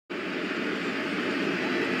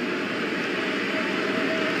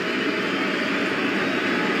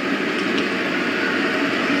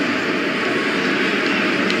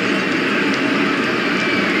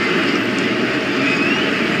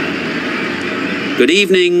Good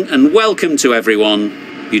evening and welcome to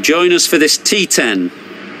everyone. You join us for this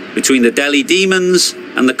T10 between the Delhi Demons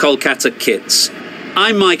and the Kolkata Kits.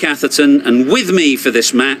 I'm Mike Atherton, and with me for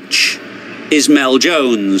this match is Mel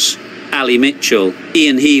Jones, Ali Mitchell,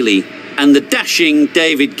 Ian Healy and the dashing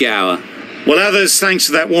David Gower. Well, others, thanks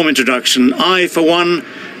to that warm introduction, I, for one,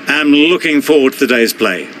 am looking forward to the day's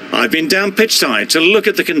play. I've been down pitch side to look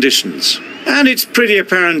at the conditions, and it's pretty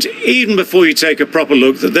apparent, even before you take a proper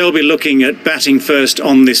look, that they'll be looking at batting first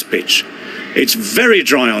on this pitch. It's very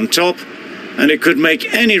dry on top, and it could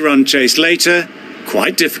make any run chase later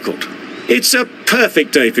quite difficult. It's a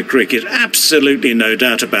perfect day for cricket, absolutely no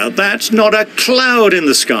doubt about that, not a cloud in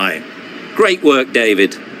the sky. Great work,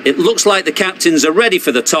 David. It looks like the captains are ready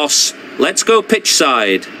for the toss. Let's go pitch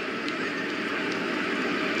side.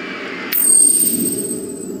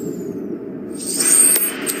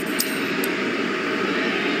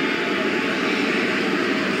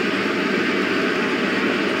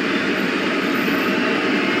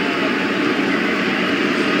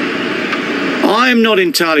 I'm not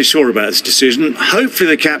entirely sure about this decision. Hopefully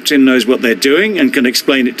the captain knows what they're doing and can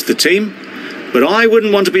explain it to the team, but I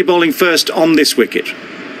wouldn't want to be bowling first on this wicket.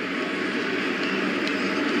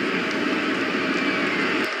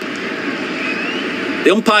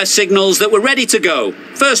 The umpire signals that we're ready to go.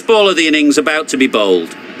 First ball of the innings about to be bowled.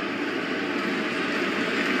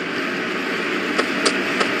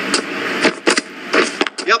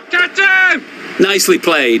 Yep, captain! Nicely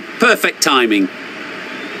played. Perfect timing.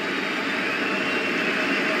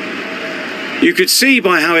 You could see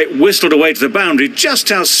by how it whistled away to the boundary just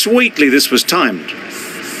how sweetly this was timed.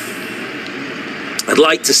 I'd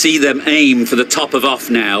like to see them aim for the top of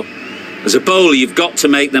off now. As a bowler, you've got to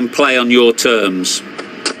make them play on your terms.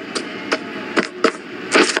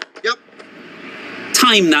 Yep.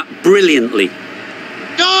 Time that brilliantly.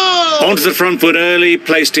 Go! Onto the front foot early,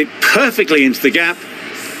 placed it perfectly into the gap,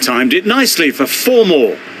 timed it nicely for 4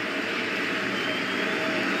 more.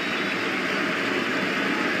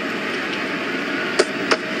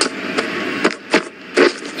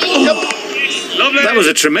 That was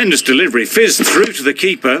a tremendous delivery, fizzed through to the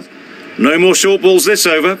keeper. No more short balls this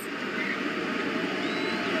over.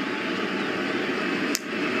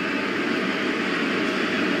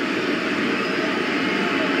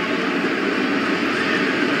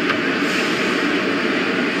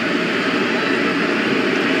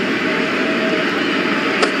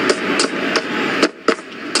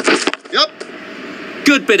 Yep.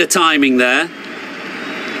 Good bit of timing there.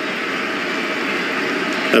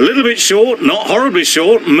 A little bit short, not horribly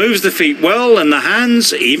short, moves the feet well and the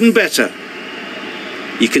hands even better.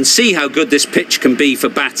 You can see how good this pitch can be for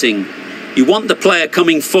batting. You want the player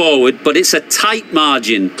coming forward, but it's a tight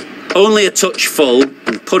margin. Only a touch full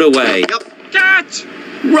and put away. Yep. Catch!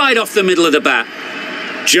 Right off the middle of the bat.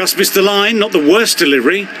 Just missed the line, not the worst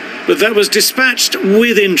delivery, but that was dispatched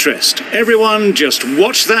with interest. Everyone just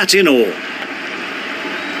watched that in awe.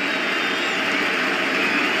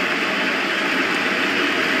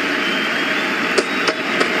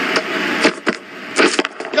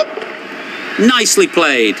 Nicely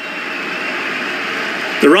played.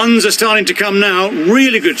 The runs are starting to come now.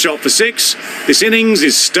 Really good shot for 6. This innings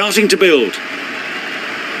is starting to build.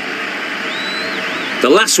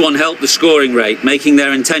 The last one helped the scoring rate, making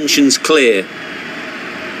their intentions clear.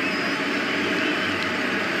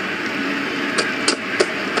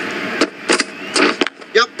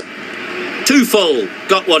 Yep. 2 full.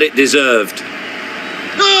 Got what it deserved.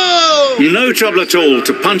 Go! No trouble at all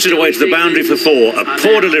to punch it away to the boundary for 4. A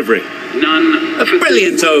poor delivery. A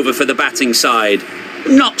brilliant over for the batting side.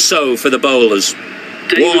 Not so for the bowlers.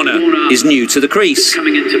 Warner is new to the crease.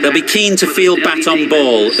 They'll be keen to field bat on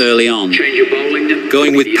ball early on.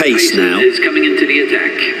 Going with pace now.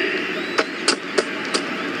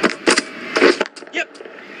 Yep.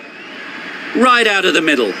 Right out of the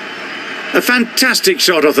middle. A fantastic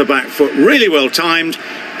shot off the back foot. Really well timed.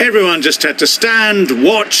 Everyone just had to stand,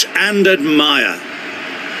 watch and admire.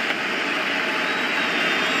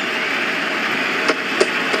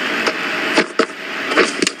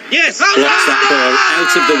 Yes! Blocks that ball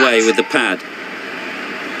out of the way with the pad.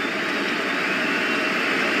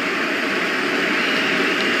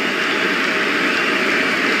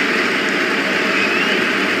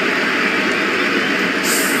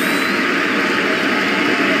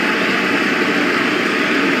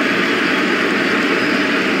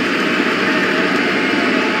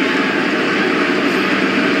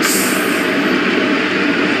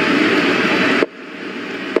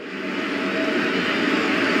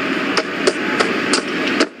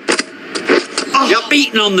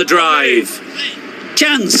 Beaten on the drive.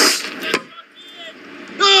 Chance.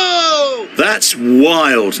 Go! That's It's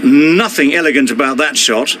wild. Nothing elegant about that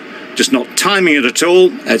shot. Just not timing it at all.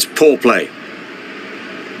 It's poor play.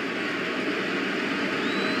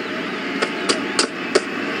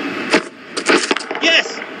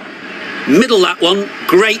 Yes. Middle that one,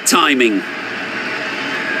 great timing.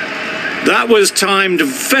 That was timed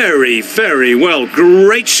very, very well.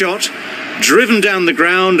 Great shot. Driven down the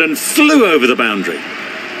ground and flew over the boundary.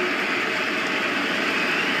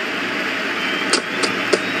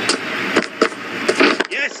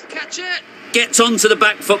 Yes. Catch it. Gets onto the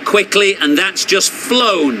back foot quickly, and that's just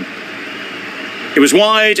flown. It was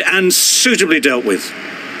wide and suitably dealt with.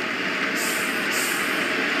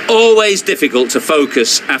 Always difficult to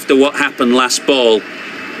focus after what happened last ball,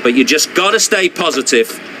 but you just got to stay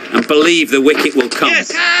positive and believe the wicket will come.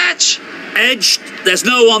 Yes. Catch. Edged, there's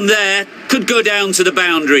no one there, could go down to the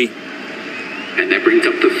boundary. And that brings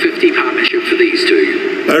up the 50 partnership for these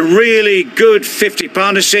two. A really good 50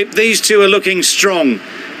 partnership. These two are looking strong,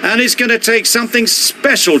 and it's going to take something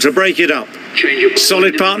special to break it up.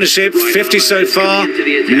 Solid partnership, 50 so far.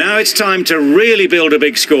 Now it's time to really build a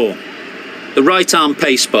big score. The right-arm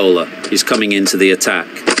pace bowler is coming into the attack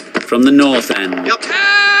from the north end. Yep.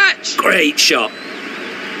 Catch. Great shot.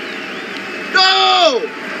 No.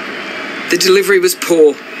 The delivery was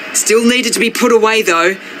poor. Still needed to be put away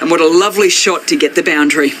though, and what a lovely shot to get the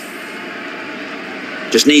boundary.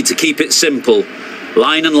 Just need to keep it simple.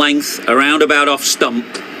 Line and length, around about off stump,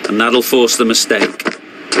 and that'll force the mistake.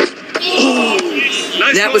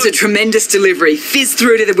 Nice That was a one. tremendous delivery. Fizzed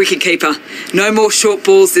through to the wicketkeeper. No more short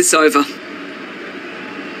balls this over.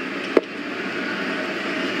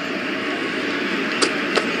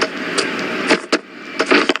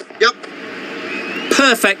 Yep.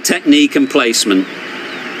 Perfect technique and placement.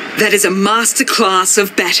 That is a masterclass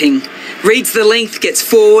of batting. Reads the length, gets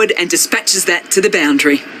forward and dispatches that to the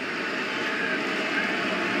boundary.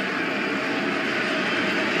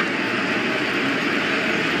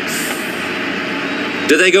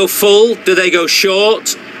 Do they go full? Do they go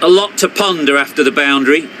short? A lot to ponder after the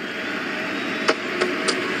boundary.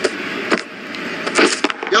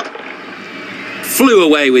 Yep. Flew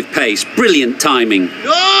away with pace. Brilliant timing.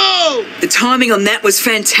 No. The timing on that was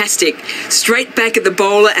fantastic. Straight back at the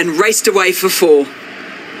bowler and raced away for 4.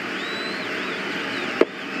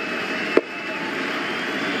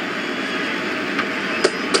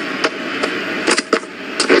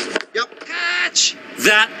 Yep. Catch.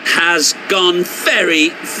 That has gone very,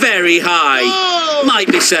 very high. Oh.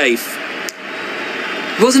 Might be safe.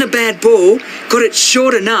 Wasn't a bad ball, got it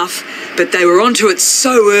short enough, but they were onto it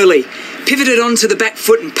so early. Pivoted onto the back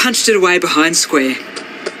foot and punched it away behind square.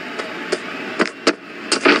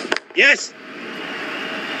 Yes.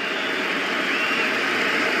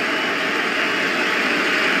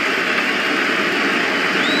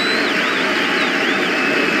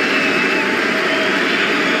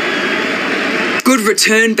 Good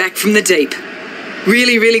return back from the deep.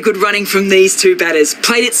 Really, really good running from these two batters.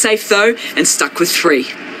 Played it safe though and stuck with 3.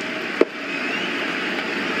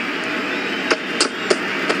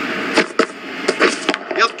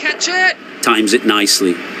 Yep. Catch it. Times it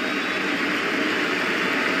nicely.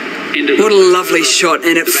 What a lovely shot,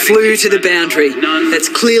 and it flew to the boundary. That's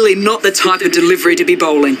clearly not the type of delivery to be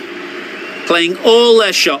bowling. Playing all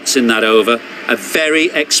their shots in that over. A very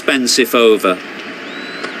expensive over.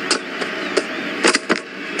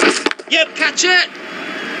 Yep. Catch it.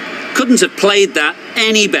 Couldn't have played that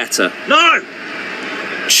any better. No.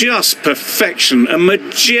 Just perfection. A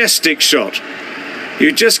majestic shot.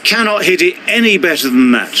 You just cannot hit it any better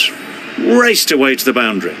than that. Raced away to the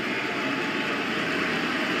boundary.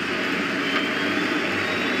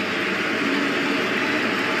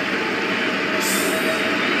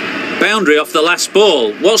 Boundary off the last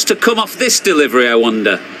ball. What's to come off this delivery, I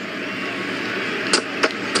wonder?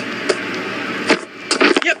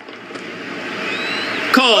 Yep.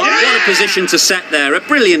 Caught. What a position to set there. A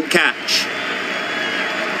brilliant catch.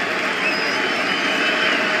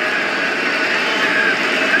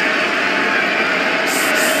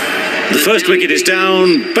 The first wicket is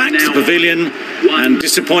down, back to the pavilion, and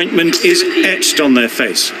disappointment is etched on their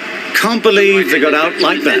face. Can't believe they got out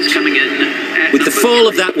like that. With the fall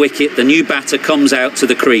of that wicket, the new batter comes out to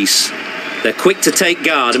the crease. They're quick to take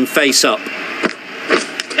guard and face up.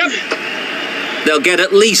 Yep. They'll get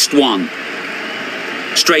at least one.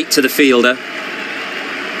 Straight to the fielder.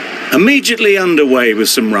 Immediately underway with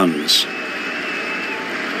some runs.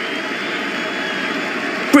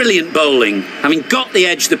 Brilliant bowling. Having got the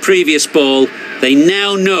edge the previous ball, they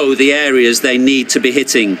now know the areas they need to be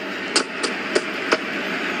hitting.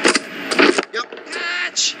 Yep.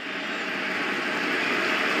 Catch.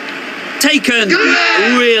 Taken!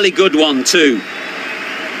 A really good one too.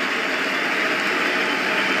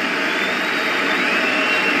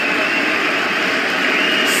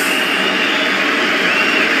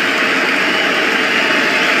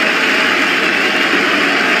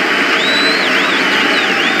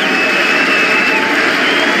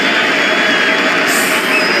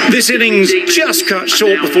 This innings just cut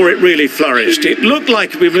short before it really flourished. It looked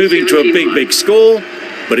like we're moving to a big score,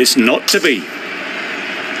 but it's not to be.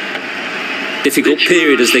 Difficult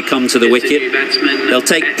period as they come to the wicket. They'll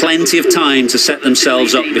take plenty of time to set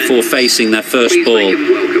themselves up before facing their first ball.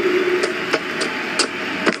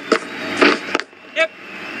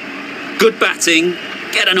 Good batting,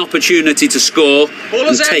 get an opportunity to score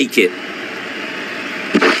and take it.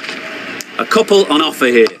 A couple on offer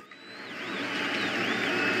here.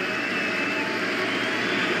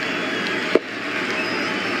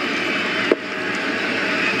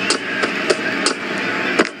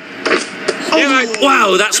 Oh,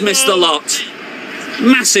 wow, that's missed the lot.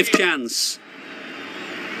 Massive chance.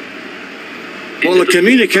 Well, the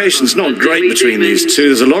communication's not great between these two.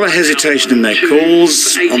 There's a lot of hesitation in their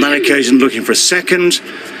calls. On that occasion, looking for a second.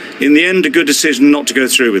 In the end, a good decision not to go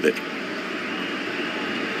through with it.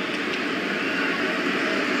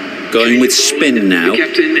 Going with spin now. The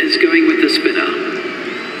captain is going with the spinner.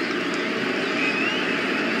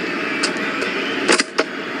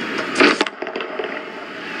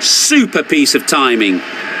 Super piece of timing.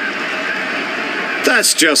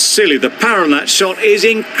 That's just silly. The power on that shot is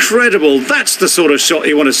incredible. That's the sort of shot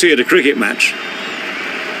you want to see at a cricket match.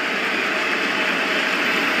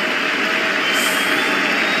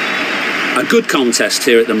 A good contest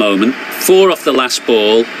here at the moment. 4 off the last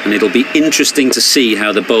ball, and it'll be interesting to see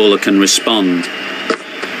how the bowler can respond.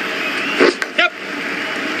 Yep.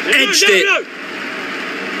 Edged it.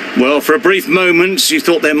 Well, for a brief moment, you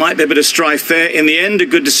thought there might be a bit of strife there. In the end, a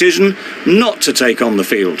good decision not to take on the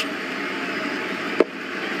field.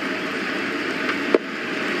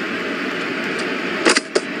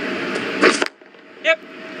 Yep.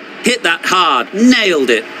 Hit that hard, nailed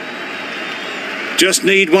it. Just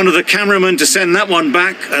need one of the cameramen to send that one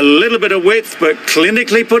back. A little bit of width, but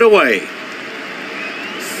clinically put away.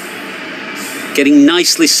 Getting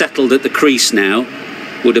nicely settled at the crease now.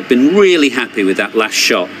 Would have been really happy with that last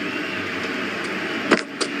shot.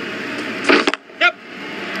 Yep.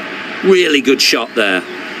 Really good shot there.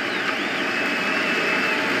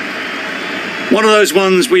 One of those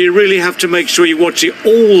ones where you really have to make sure you watch it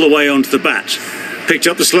all the way onto the bat. Picked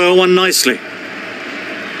up the slower one nicely.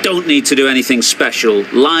 Don't need to do anything special.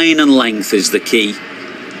 Line and length is the key.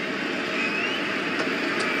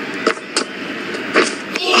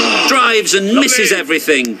 Drives and misses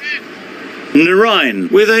everything. Narayan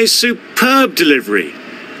with a superb delivery.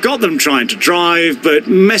 Got them trying to drive, but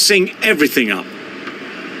messing everything up.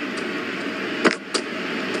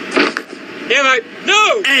 Yeah, mate.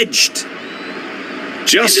 No! Edged.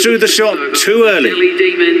 Just threw the shot too early.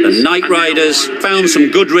 The Night Riders found some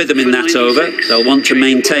good rhythm in that over. They'll want to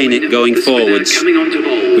maintain it going forwards.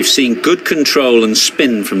 We've seen good control and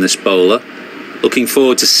spin from this bowler. Looking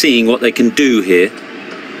forward to seeing what they can do here.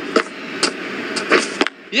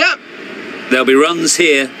 Yep. There'll be runs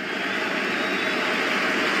here.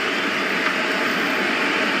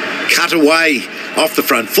 Cut away off the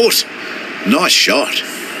front foot. Nice shot.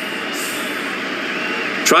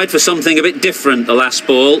 Tried for something a bit different the last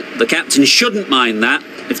ball. The captain shouldn't mind that.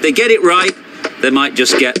 If they get it right, they might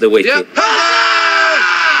just get the wicket. Yep.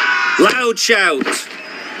 Loud shout.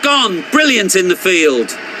 Gone. Brilliant in the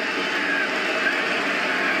field.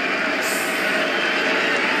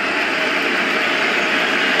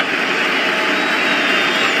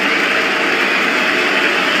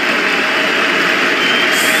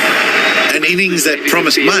 An innings that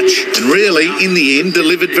promised much and really, in the end,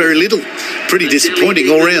 delivered very little. Pretty disappointing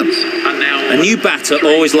all round. A new batter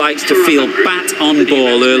always likes to feel bat on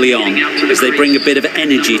ball early on as they bring a bit of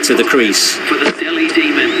energy to the crease. For the Delhi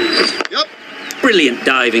Demons. Yep. Brilliant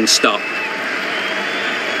diving stop.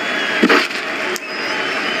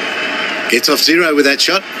 Gets off zero with that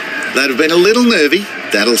shot. They'd have been a little nervy.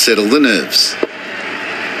 That'll settle the nerves.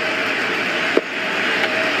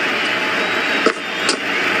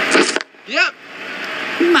 Yep.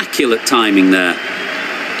 Immaculate timing there.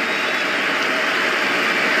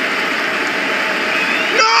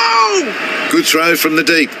 No! Good throw from the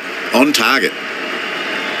deep. On target.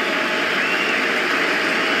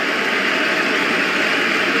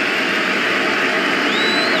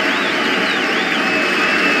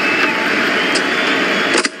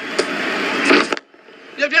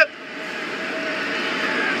 Yep, yep.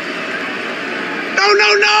 No,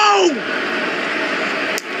 no, no!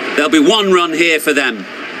 There'll be 1 run here for them.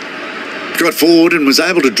 Got forward and was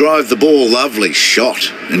able to drive the ball. Lovely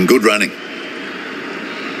shot and good running.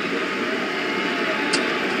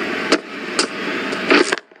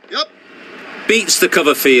 Yep. Beats the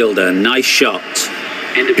cover fielder. Nice shot.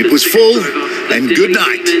 It was full and good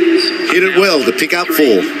night. Hit it well to pick up 4.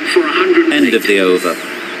 For 108. End of the over.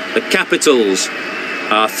 The Capitals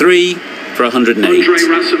are 3 for 108. Andre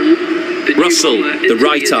Russell, the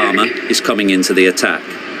right armour, is coming into the attack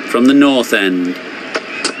from the north end.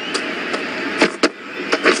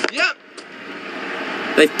 Yep.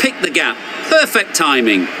 They've picked the gap. Perfect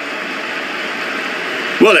timing.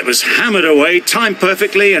 Well, it was hammered away, timed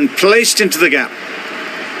perfectly and placed into the gap.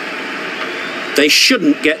 They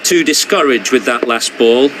shouldn't get too discouraged with that last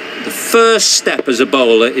ball. The first step as a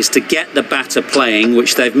bowler is to get the batter playing,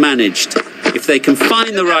 which they've managed. If they can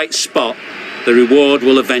find the right spot, the reward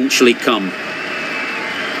will eventually come.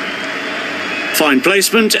 Fine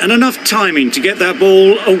placement and enough timing to get that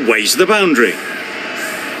ball away to the boundary.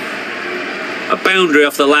 A boundary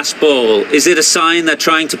off the last ball. Is it a sign they're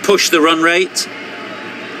trying to push the run rate?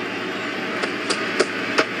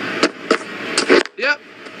 Yep.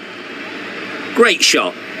 Great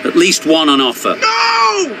shot. At least one on offer.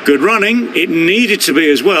 No! Good running. It needed to be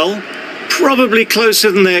as well. Probably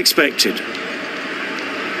closer than they expected.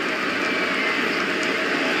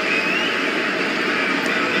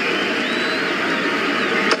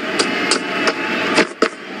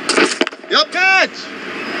 Yep. Catch!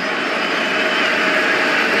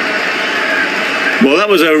 Well, that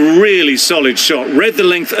was a really solid shot. Read the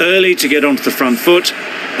length early to get onto the front foot,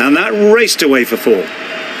 and that raced away for 4.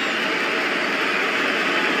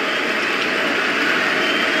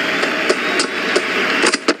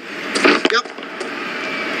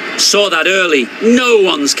 Saw that early. No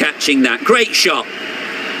one's catching that. Great shot.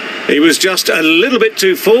 He was just a little bit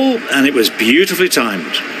too full, and it was beautifully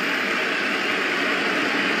timed.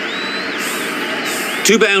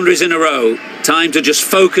 2 boundaries in a row. Time to just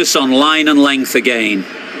focus on line and length again.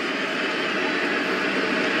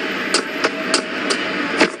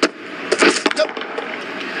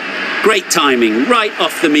 Great timing, right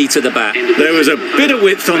off the meat of the bat. There was a bit of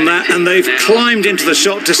width on that, and they've climbed into the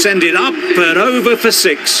shot to send it up and over for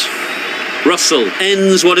 6. Russell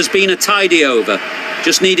ends what has been a tidy over.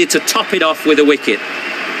 Just needed to top it off with a wicket.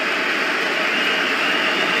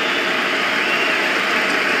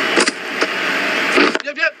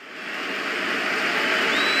 Yep, yep.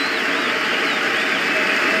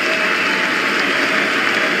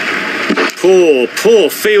 Poor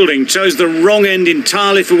fielding. Chose the wrong end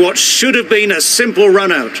entirely for what should have been a simple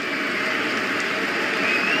run out.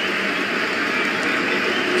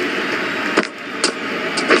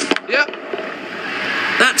 Yep.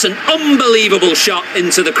 That's an unbelievable shot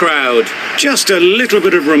into the crowd. Just a little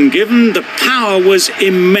bit of room given. The power was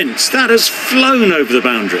immense. That has flown over the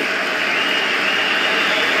boundary.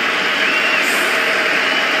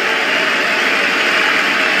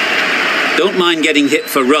 Don't mind getting hit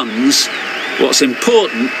for runs. What's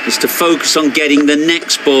important is to focus on getting the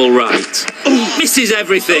next ball right. Misses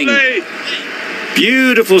everything.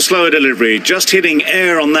 Beautiful slower delivery. Just hitting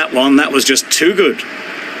air on that one. That was just too good.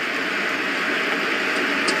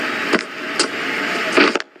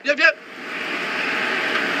 Yep, yep.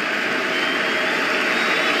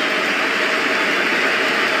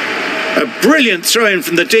 A brilliant throw-in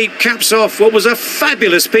from the deep caps off what was a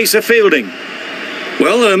fabulous piece of fielding.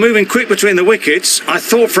 Well, they were moving quick between the wickets. I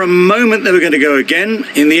thought for a moment they were going to go again.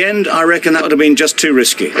 In the end, I reckon that would have been just too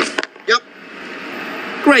risky. Yep.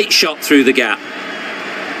 Great shot through the gap.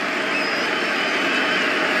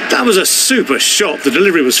 That was a super shot. The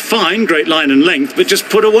delivery was fine, great line and length, but just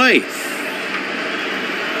put away.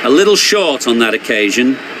 A little short on that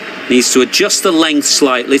occasion. Needs to adjust the length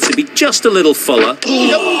slightly to be just a little fuller.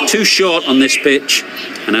 Too short on this pitch.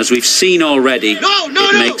 And as we've seen already,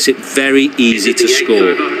 it makes it very easy to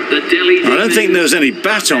score. I don't think there was any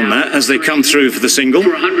bat on that as they come through for the single.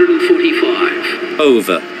 For 145.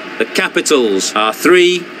 Over. The Capitals are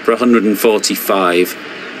 3 for 145.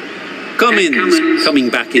 Cummins coming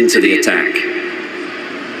back into the attack.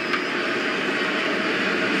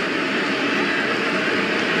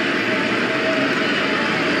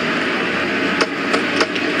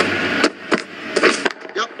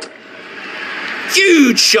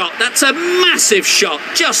 Huge shot. That's a massive shot.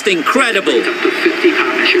 Just incredible. The 50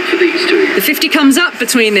 partnership for these two. The 50 comes up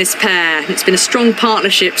between this pair. It's been a strong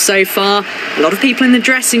partnership so far. A lot of people in the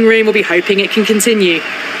dressing room will be hoping it can continue.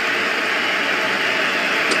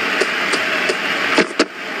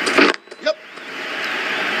 Yep.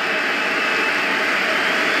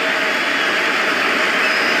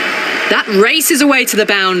 That races away to the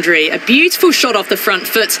boundary. A beautiful shot off the front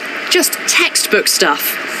foot. Just textbook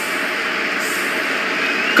stuff.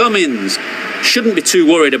 Cummins shouldn't be too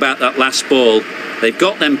worried about that last ball. They've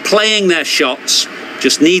got them playing their shots.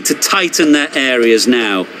 Just need to tighten their areas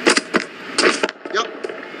now. Yep.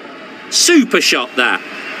 Super shot that.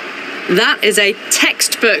 That is a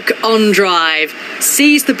textbook on drive.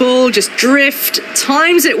 Sees the ball just drift,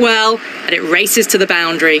 times it well, and it races to the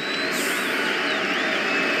boundary.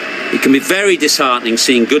 It can be very disheartening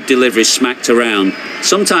seeing good deliveries smacked around.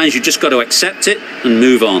 Sometimes you just got to accept it and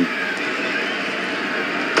move on.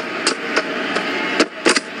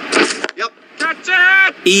 Yep. Catch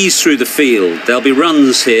it! Ease through the field. There'll be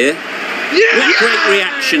runs here. Yeah! What great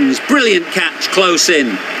reactions. Brilliant catch close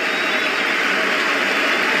in.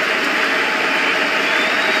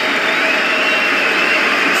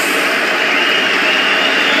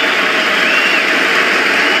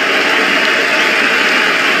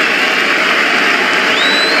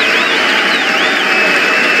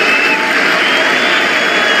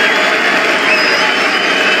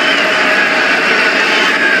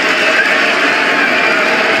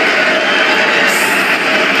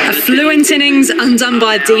 Fluent innings undone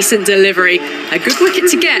by a decent delivery. A good wicket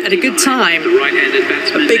to get at a good time.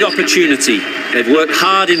 A big opportunity. They've worked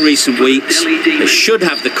hard in recent weeks. They should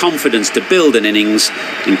have the confidence to build an innings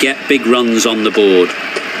and get big runs on the board.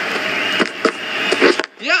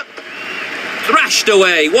 Yep. Thrashed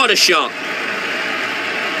away. What a shot.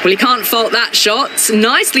 Well, you can't fault that shot.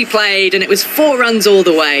 Nicely played, and it was 4 runs all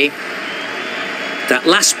the way. That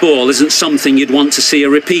last ball isn't something you'd want to see a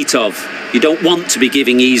repeat of. You don't want to be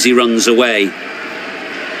giving easy runs away.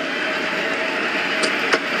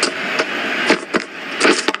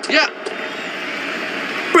 Yeah.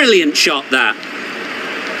 Brilliant shot, that.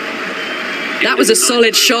 That was a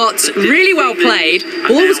solid shot, really well played.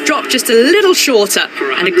 Ball was dropped just a little shorter,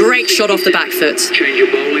 and a great shot off the back foot.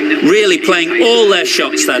 Really playing all their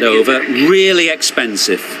shots that over. Really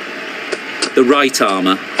expensive. The right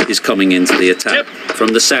armour is coming into the attack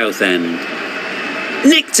from the south end.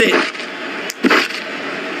 Nicked it!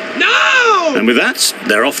 No! And with that,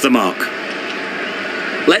 they're off the mark.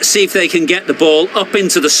 Let's see if they can get the ball up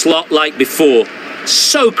into the slot like before.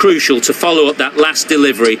 So crucial to follow up that last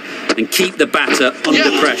delivery and keep the batter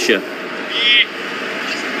under pressure.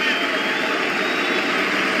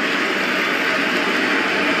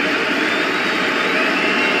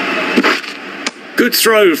 Good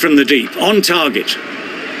throw from the deep, on target.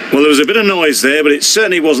 Well, there was a bit of noise there, but it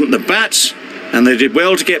certainly wasn't the bat, and they did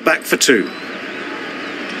well to get back for 2.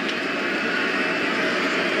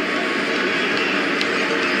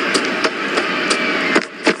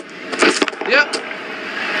 Yep.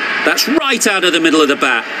 That's right out of the middle of the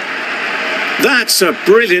bat. That's a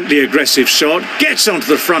brilliantly aggressive shot, gets onto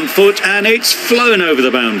the front foot, and it's flown over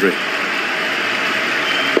the boundary.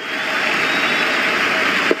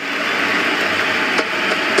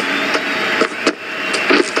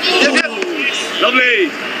 Lovely.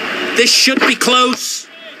 This should be close.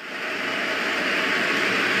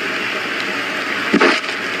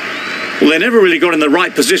 Well, they never really got in the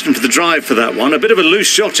right position for the drive for that one. A bit of a loose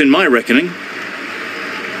shot in my reckoning.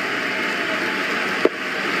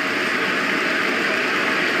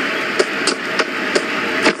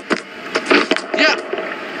 Yeah.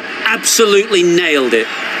 Absolutely nailed it.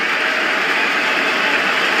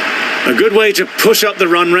 A good way to push up the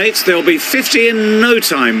run rates. They'll be 50 in no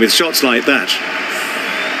time with shots like that.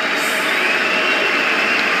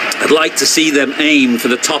 I'd like to see them aim for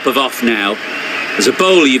the top of off now. As a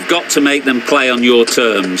bowler, you've got to make them play on your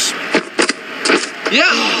terms.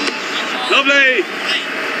 Yeah. Lovely.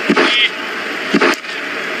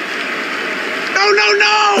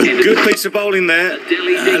 No. A good piece of bowling there.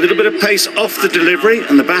 A little bit of pace off the delivery,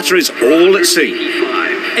 and the batter is all at sea.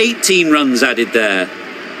 18 runs added there.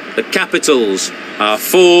 The Capitals are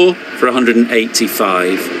 4 for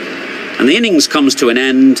 185. And the innings comes to an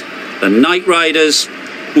end. The Knight Riders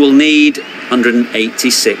will need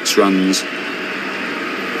 186 runs.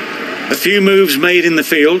 A few moves made in the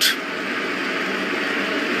field.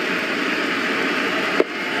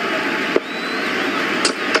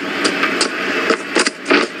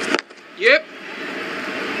 Yep.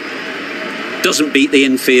 Doesn't beat the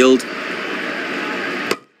infield.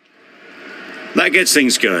 That gets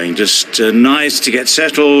things going. Just nice to get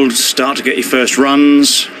settled, start to get your first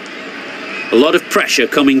runs. A lot of pressure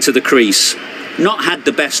coming to the crease. Not had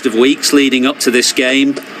the best of weeks leading up to this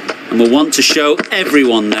game, and will want to show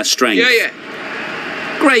everyone their strength. Yeah.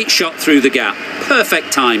 Great shot through the gap.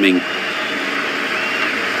 Perfect timing.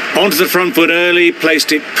 Onto the front foot early,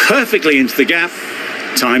 placed it perfectly into the gap.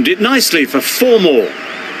 Timed it nicely for 4 more.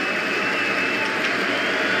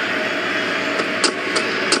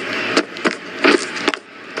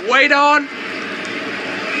 Wait on.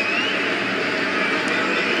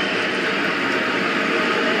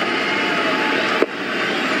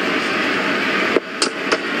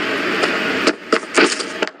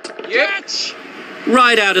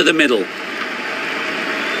 Right out of the middle.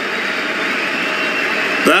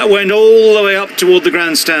 That went all the way up toward the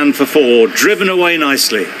grandstand for 4, driven away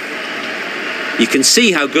nicely. You can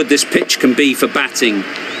see how good this pitch can be for batting.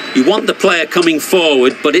 You want the player coming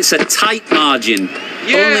forward, but it's a tight margin.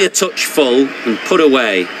 Yeah. Only a touch full and put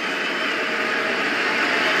away.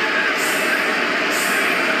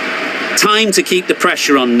 Time to keep the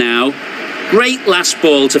pressure on now. Great last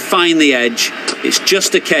ball to find the edge. It's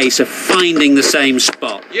just a case of finding the same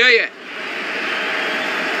spot. Yeah.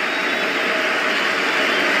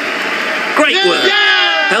 Great work.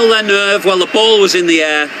 Yeah. Held their nerve while the ball was in the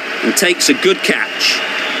air and takes a good catch.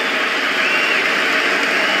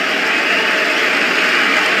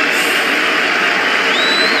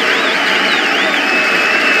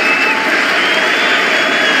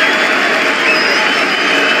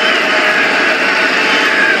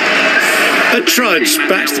 A trudge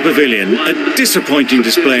back to the pavilion. A disappointing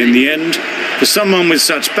display in the end. For someone with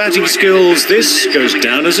such batting skills, this goes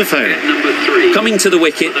down as a fail. Coming to the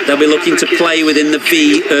wicket, they'll be looking to play within the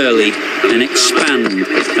V early and expand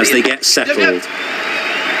as they get settled.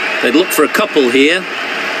 They'd look for a couple here.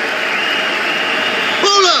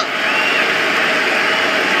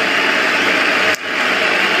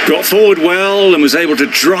 Got forward well and was able to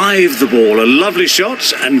drive the ball. A lovely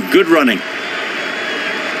shot and good running.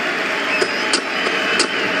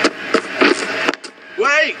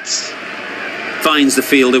 Wait. Finds the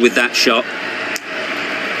fielder with that shot.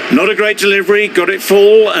 Not a great delivery, got it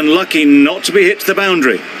full and lucky not to be hit to the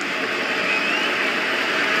boundary.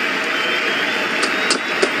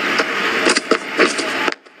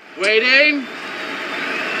 Waiting.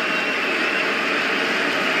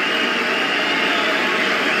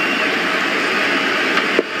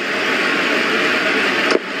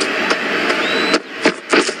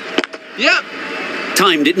 Yep.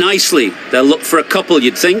 Timed it nicely. They'll look for a couple,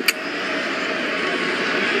 you'd think.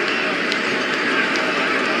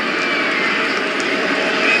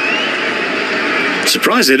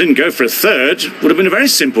 Surprised they didn't go for a third. Would have been a very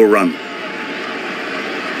simple run.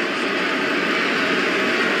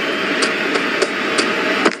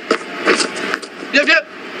 Yep.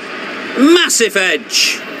 Massive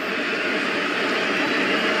edge.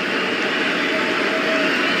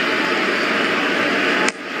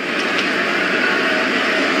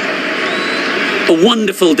 A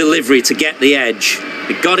wonderful delivery to get the edge.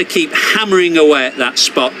 You've got to keep hammering away at that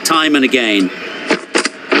spot time and again.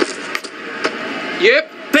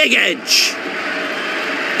 Yep. Big edge.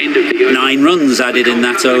 9 runs added in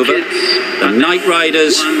that over. The Knight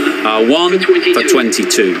Riders are 1 for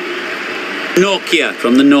 22. Nokia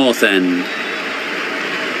from the north end.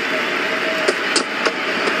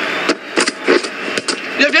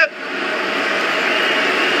 Yep.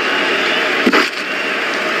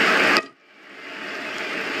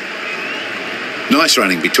 Nice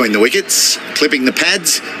running between the wickets, clipping the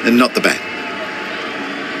pads and not the bat.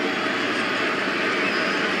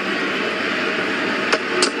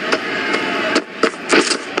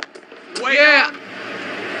 Yeah.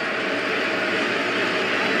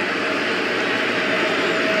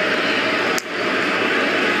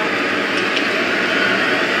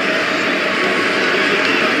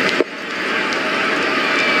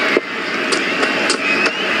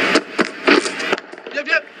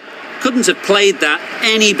 Yep. Couldn't have played that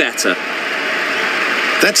any better.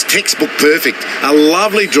 That's textbook perfect. A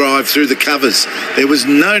lovely drive through the covers. There was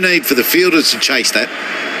no need for the fielders to chase that.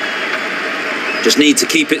 Just need to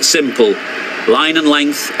keep it simple. Line and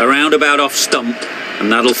length, around about off stump,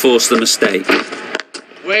 and that'll force the mistake.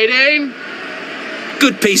 Waiting.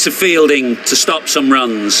 Good piece of fielding to stop some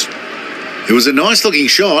runs. It was a nice looking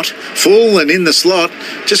shot, full and in the slot,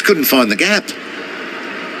 just couldn't find the gap.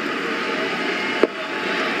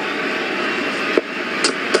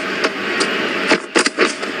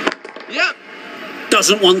 Yep.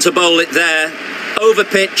 Doesn't want to bowl it there.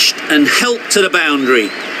 Overpitched and helped to the boundary.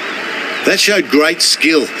 That showed great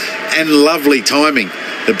skill and lovely timing.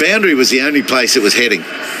 The boundary was the only place it was heading.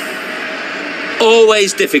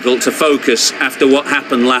 Always difficult to focus after what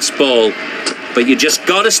happened last ball, but you just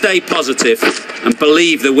got to stay positive and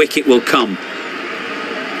believe the wicket will come.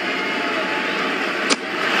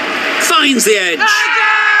 Finds the edge.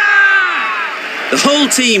 The whole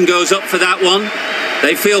team goes up for that one.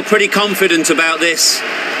 They feel pretty confident about this.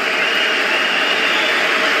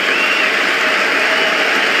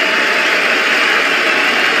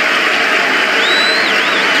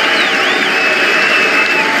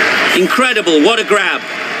 Incredible, what a grab.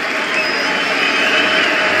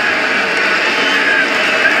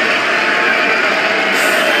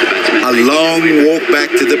 A long walk back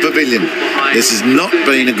to the pavilion. This has not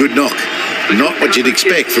been a good knock. Not what you'd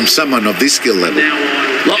expect from someone of this skill level.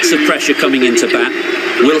 Lots of pressure coming into bat.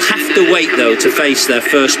 Will have to wait, though, to face their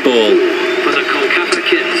first ball. For the Kolkata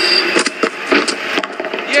Kids.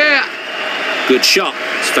 Yeah. Good shot.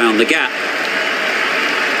 It's found the gap.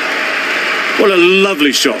 What a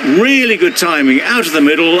lovely shot. Really good timing. Out of the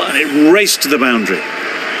middle, and it raced to the boundary.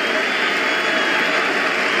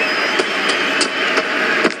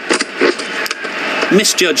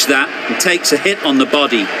 Misjudged that and takes a hit on the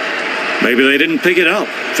body. Maybe they didn't pick it up.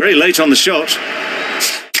 Very late on the shot.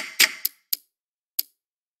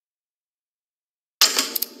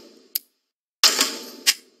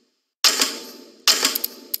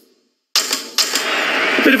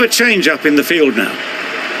 A bit of a change up in the field now.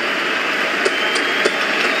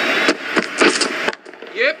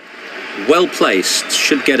 Yep. Well placed.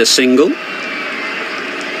 Should get a single.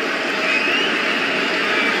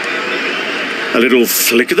 A little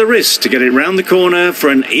flick of the wrist to get it round the corner for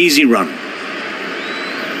an easy run.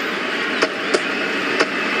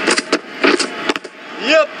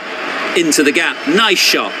 Yep. Into the gap. Nice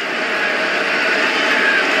shot.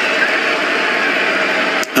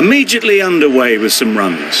 Immediately underway with some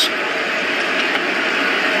runs.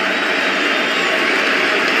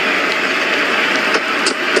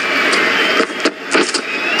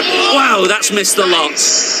 Wow, that's missed the lot.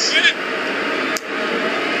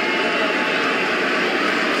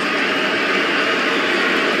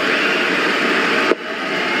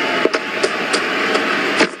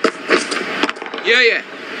 Yeah.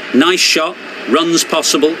 Nice shot. Runs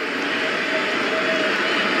possible.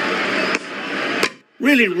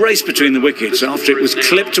 Really raced between the wickets after it was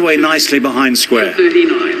clipped away nicely behind square.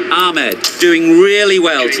 39. Ahmed doing really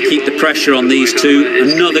well to keep the pressure on these two.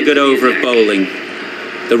 Another good over of bowling.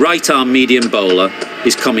 The right arm medium bowler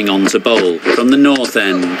is coming on to bowl from the north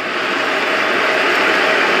end.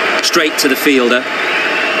 Straight to the fielder.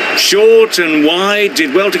 Short and wide,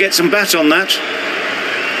 did well to get some bat on that.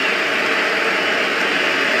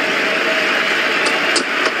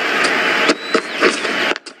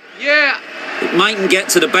 Yeah. It mightn't get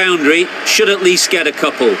to the boundary, should at least get a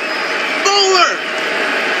couple. Bowler.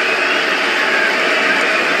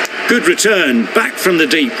 Good return, back from the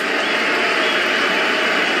deep.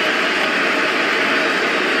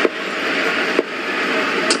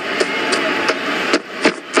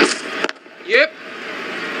 Yep.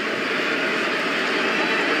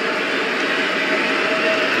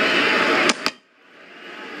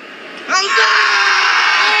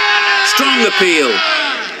 Strong appeal.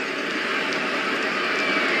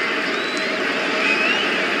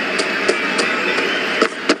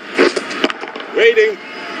 Waiting.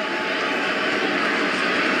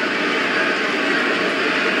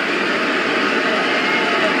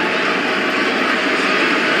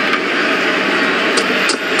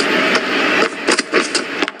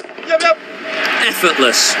 Yep.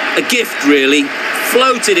 Effortless. A gift, really.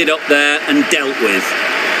 Floated it up there and dealt with.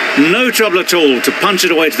 No trouble at all to punch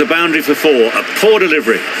it away to the boundary for four. A poor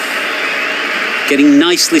delivery. Getting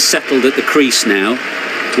nicely settled at the crease now.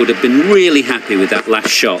 Would have been really happy with that last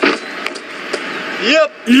shot.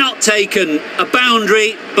 Yep. Not taken. A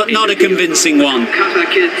boundary, but not a convincing one.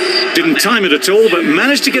 Kolkata Kids. Didn't time it at all, but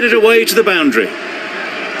managed to get it away to the boundary.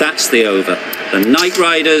 That's the over. The Knight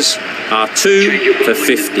Riders are 2 for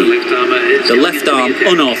 50. The left arm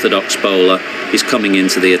unorthodox bowler is coming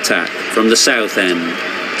into the attack from the south end.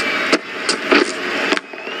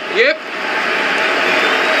 Yep.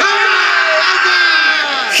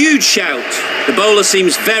 Huge shout. The bowler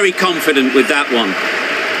seems very confident with that one.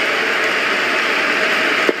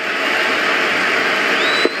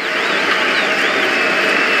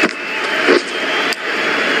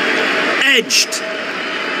 Edged.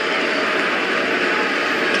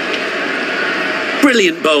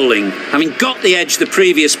 Brilliant bowling. Having got the edge the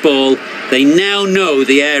previous ball, they now know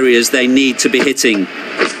the areas they need to be hitting.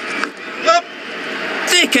 Yep.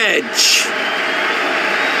 Thick edge.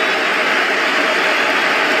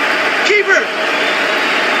 Keeper.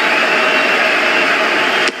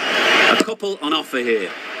 A couple on offer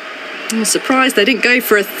here. I'm surprised they didn't go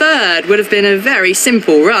for a third. Would have been a very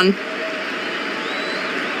simple run.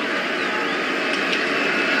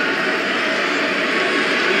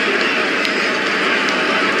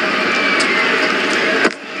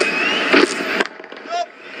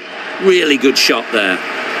 Really good shot there.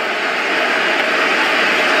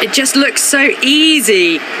 It just looks so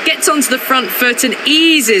easy. Gets onto the front foot and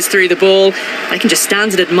eases through the ball. They can just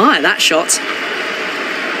stand and admire that shot.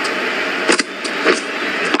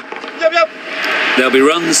 Yep. There'll be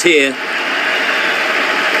runs here.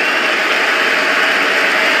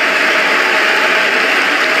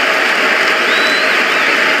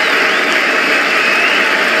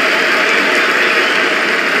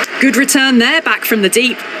 Good return there, back from the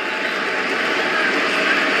deep.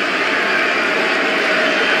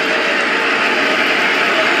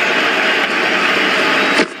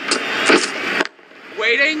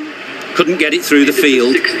 Waiting. Couldn't get it through the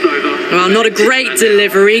field. Sixth over. Well, not a great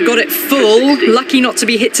delivery. Got it full. Lucky not to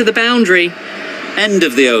be hit to the boundary. End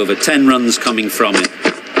of the over, 10 runs coming from it.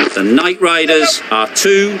 The Knight Riders are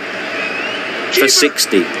 2 for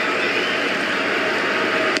 60.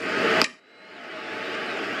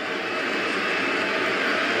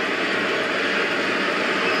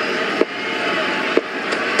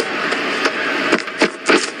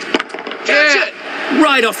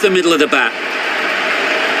 Right off the middle of the bat.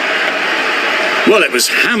 Well, it was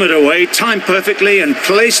hammered away, timed perfectly and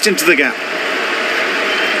placed into the gap.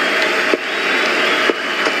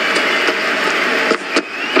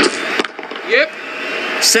 Yep.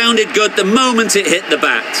 Sounded good the moment it hit the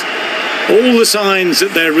bat. All the signs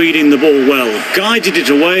that they're reading the ball well. Guided it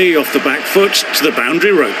away off the back foot to the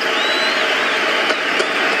boundary rope.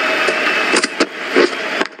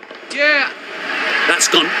 Yeah. That's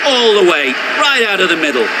gone all the way, right out of the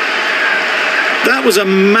middle. That was a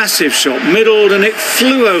massive shot, middled, and it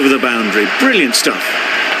flew over the boundary. Brilliant stuff.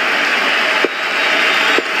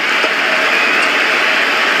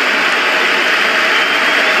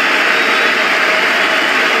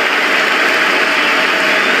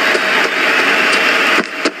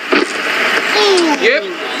 Yep.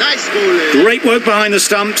 Nice bowling. Great work behind the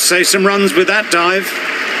stumps. Save some runs with that dive.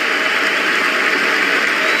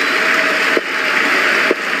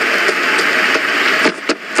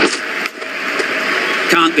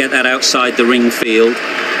 Can't get that outside the ring field.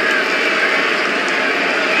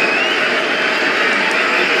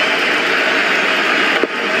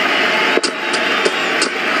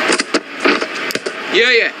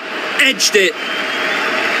 Yeah. Edged it.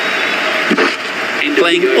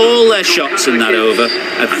 Playing all their shots in that over.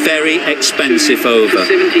 A very expensive over.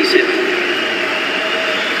 77.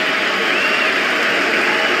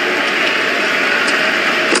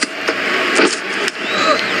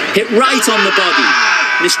 Hit right on the body.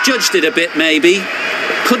 Misjudged it a bit, maybe.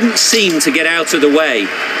 Couldn't seem to get out of the way.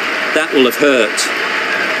 That will have hurt.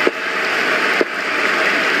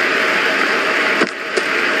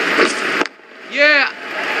 Yeah.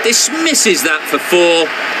 Dismisses that for 4.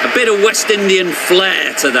 A bit of West Indian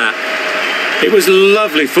flair to that. It was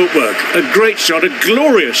lovely footwork. A great shot, a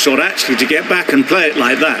glorious shot actually, to get back and play it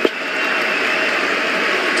like that.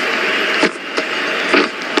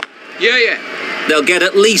 Yeah. They'll get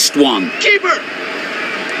at least 1. Keeper.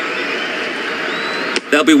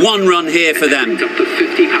 There'll be 1 run here for them. Brings up the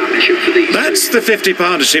 50 partnership for these That's two. the 50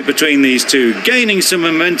 partnership between these two, gaining some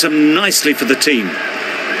momentum nicely for the team.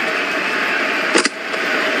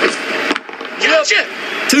 Gotcha.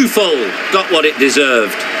 2 full. Got what it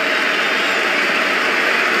deserved.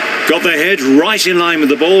 Got their head right in line with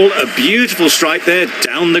the ball. A beautiful strike there,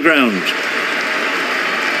 down the ground.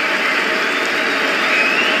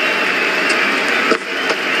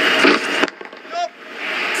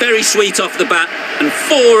 Very sweet off the bat, and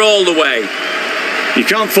 4 all the way. You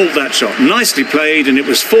can't fault that shot. Nicely played, and it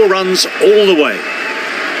was 4 runs all the way.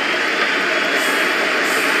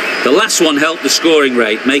 The last one helped the scoring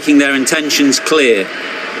rate, making their intentions clear.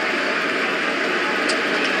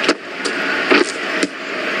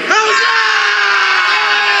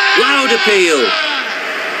 Loud appeal.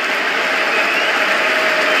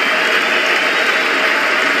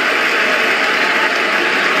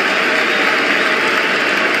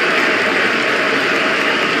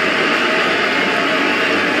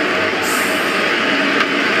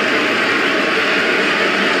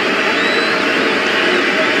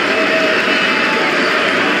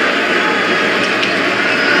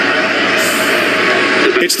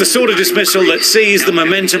 It's the sort of dismissal that sees the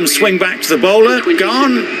momentum swing back to the bowler.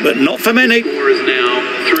 Gone, but not for many. Score is now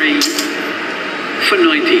 3 for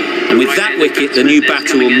 90. And with that wicket, the new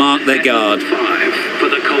batter will mark their guard.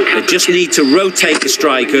 They just need to rotate the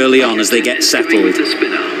strike early on as they get settled.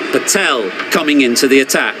 Patel coming into the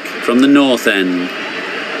attack from the north end.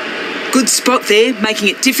 Good spot there, making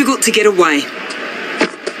it difficult to get away.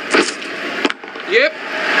 Yep.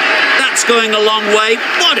 That's going a long way.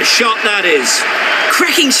 What a shot that is.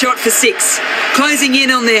 Cracking shot for 6. Closing in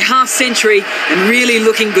on their half century and really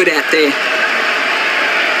looking good out there.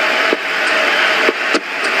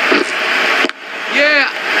 Yeah.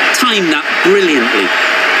 Timed that brilliantly.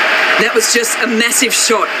 That was just a massive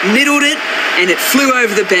shot. Middled it and it flew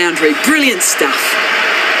over the boundary. Brilliant stuff.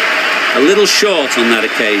 A little short on that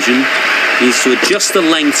occasion. Needs to adjust the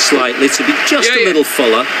length slightly to be just a little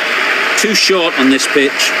fuller. Too short on this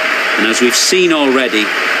pitch. And as we've seen already,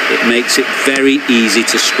 it makes it very easy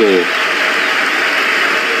to score.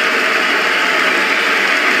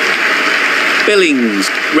 Billings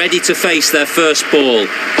ready to face their first ball.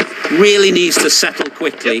 Really needs to settle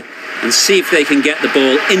quickly and see if they can get the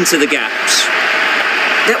ball into the gaps.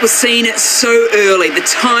 That was seen so early. The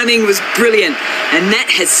timing was brilliant, and that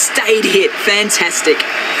has stayed hit. Fantastic.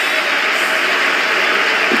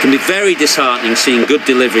 It can be very disheartening seeing good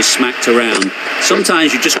deliveries smacked around.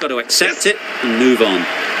 Sometimes you just got to accept it and move on.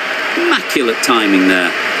 Immaculate timing there.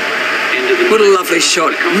 What a lovely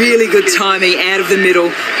shot. Really good timing out of the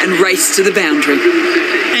middle and race to the boundary.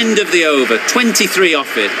 End of the over, 23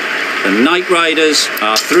 off it. The Knight Riders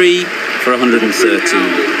are 3 for 113.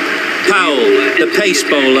 Powell, the pace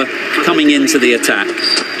bowler, coming into the attack.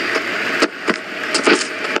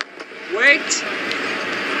 Wait.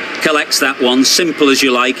 Collects that one, simple as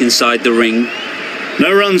you like, inside the ring.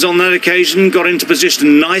 No runs on that occasion, got into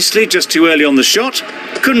position nicely, just too early on the shot.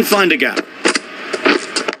 Couldn't find a gap.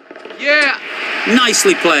 Yeah.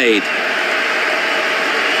 Nicely played.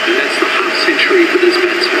 That's the half century for this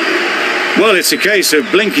batsman. Well, it's a case of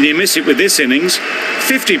blink and you miss it with this innings.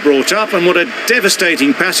 50 brought up, and what a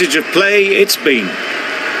devastating passage of play it's been.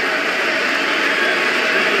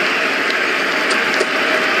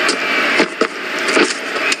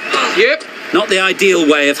 Yep. Not the ideal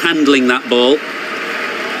way of handling that ball.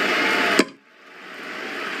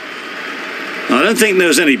 I don't think there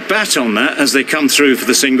was any bat on that as they come through for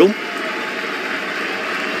the single.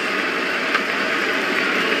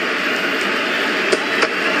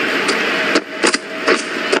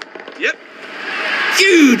 Yep.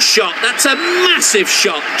 Huge shot. That's a massive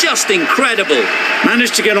shot. Just incredible.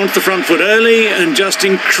 Managed to get onto the front foot early, and just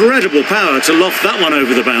incredible power to loft that one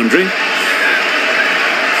over the boundary.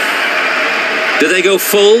 Do they go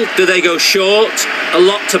full? Do they go short? A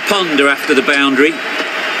lot to ponder after the boundary.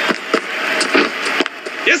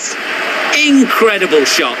 Yes. Incredible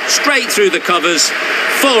shot. Straight through the covers.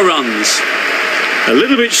 4 runs. A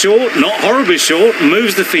little bit short, not horribly short,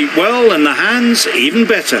 moves the feet well, and the hands even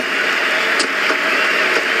better.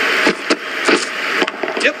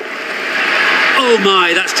 Yep. Oh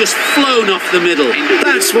my, that's just flown off the middle.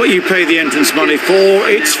 That's what you pay the entrance money for.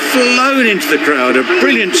 It's flown into the crowd. A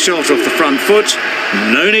brilliant shot off the front foot.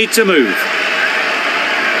 No need to move.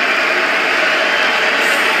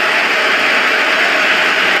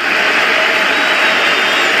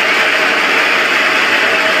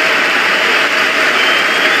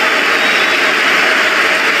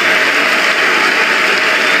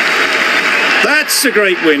 That's a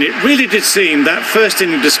great win. It really did seem that first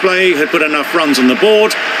inning display had put enough runs on the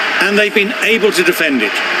board, and they've been able to defend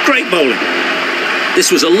it. Great bowling.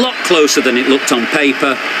 This was a lot closer than it looked on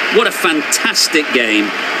paper. What a fantastic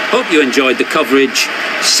game. Hope you enjoyed the coverage.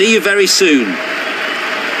 See you very soon.